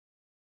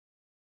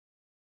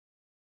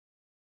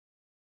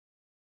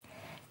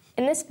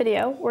In this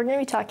video, we're going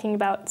to be talking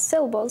about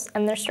syllables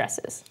and their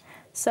stresses.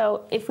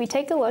 So if we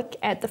take a look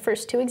at the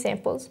first two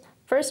examples,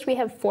 first we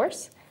have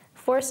force.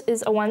 Force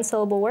is a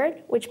one-syllable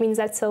word, which means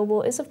that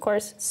syllable is, of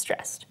course,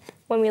 stressed.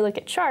 When we look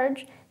at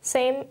charge,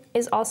 same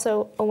is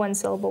also a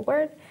one-syllable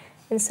word,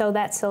 and so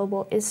that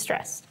syllable is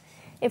stressed.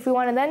 If we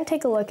want to then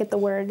take a look at the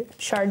word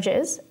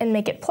charges and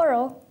make it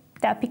plural,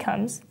 that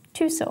becomes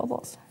two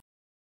syllables.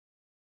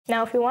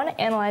 Now, if we want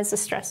to analyze the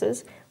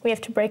stresses, we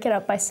have to break it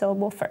up by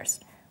syllable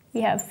first.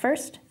 We have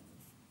first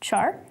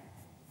char,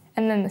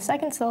 and then the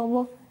second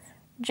syllable,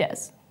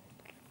 jes.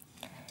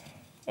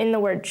 In the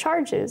word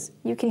charges,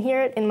 you can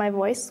hear it in my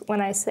voice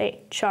when I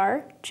say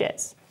char,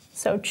 jes.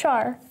 So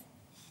char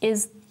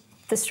is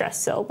the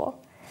stressed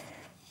syllable.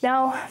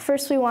 Now,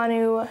 first we want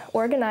to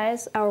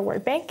organize our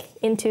word bank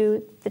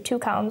into the two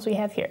columns we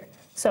have here.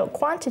 So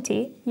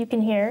quantity, you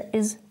can hear,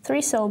 is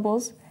three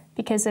syllables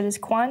because it is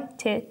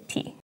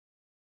quantity.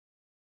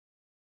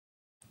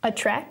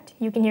 Attract,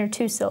 you can hear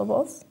two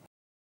syllables.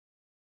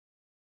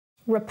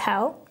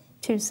 Repel,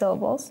 two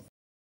syllables.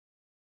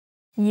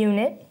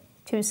 Unit,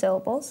 two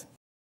syllables.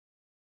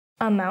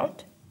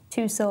 Amount,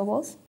 two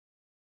syllables.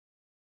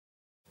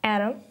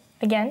 Atom,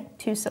 again,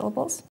 two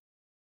syllables.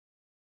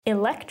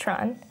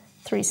 Electron,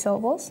 three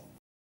syllables.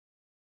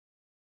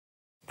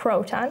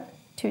 Proton,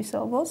 two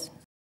syllables.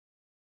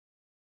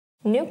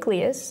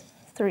 Nucleus,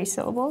 three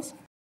syllables.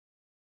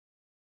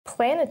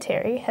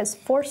 Planetary has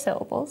four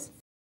syllables.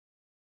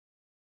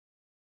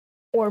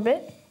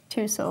 Orbit,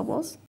 two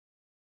syllables.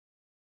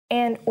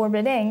 And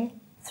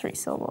orbiting, three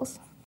syllables.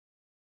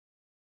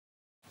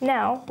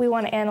 Now, we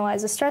want to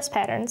analyze the stress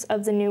patterns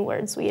of the new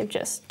words we have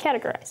just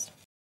categorized.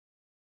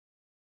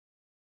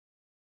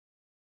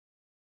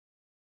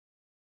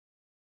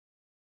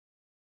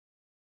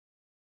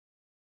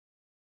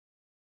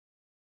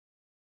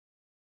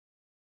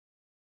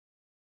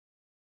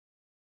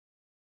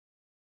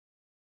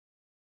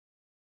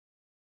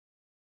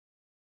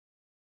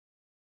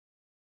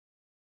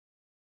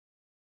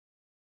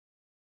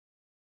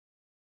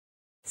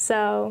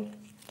 So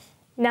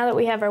now that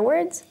we have our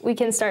words, we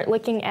can start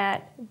looking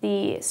at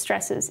the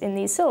stresses in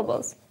these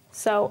syllables.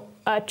 So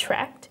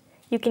attract,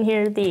 you can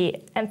hear the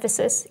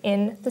emphasis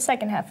in the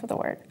second half of the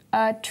word,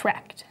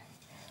 attract.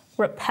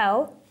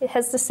 Repel, it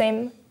has the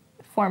same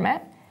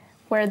format,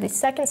 where the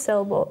second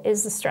syllable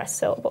is the stressed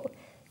syllable.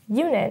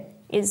 Unit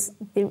is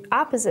the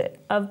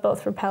opposite of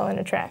both repel and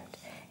attract,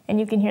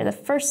 and you can hear the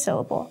first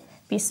syllable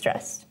be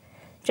stressed,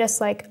 just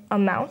like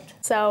amount.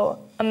 So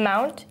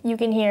amount, you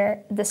can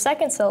hear the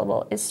second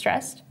syllable is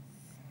stressed.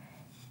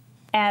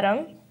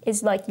 Atom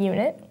is like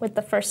unit, with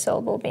the first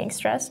syllable being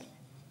stressed.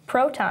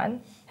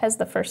 Proton has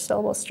the first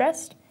syllable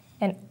stressed,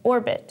 and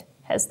orbit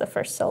has the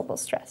first syllable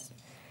stressed.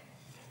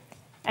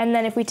 And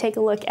then if we take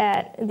a look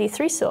at the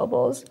three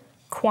syllables,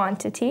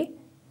 quantity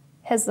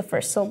has the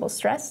first syllable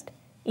stressed.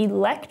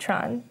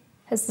 Electron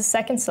has the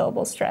second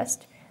syllable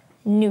stressed.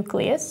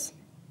 Nucleus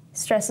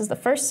stresses the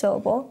first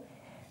syllable.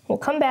 We'll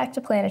come back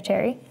to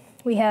planetary.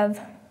 We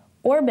have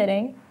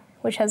orbiting,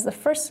 which has the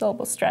first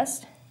syllable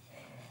stressed.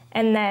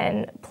 And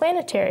then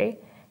planetary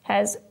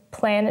has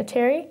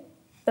planetary,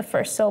 the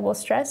first syllable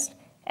stressed.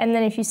 And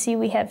then if you see,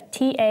 we have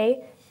TA,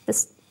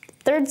 this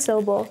third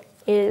syllable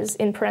is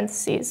in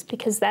parentheses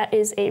because that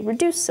is a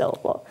reduced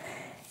syllable.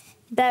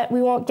 That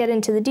we won't get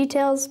into the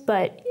details,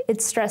 but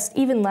it's stressed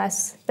even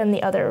less than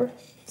the other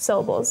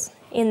syllables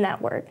in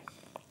that word.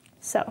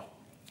 So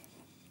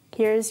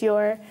here's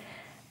your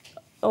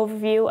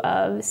overview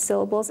of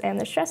syllables and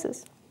their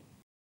stresses.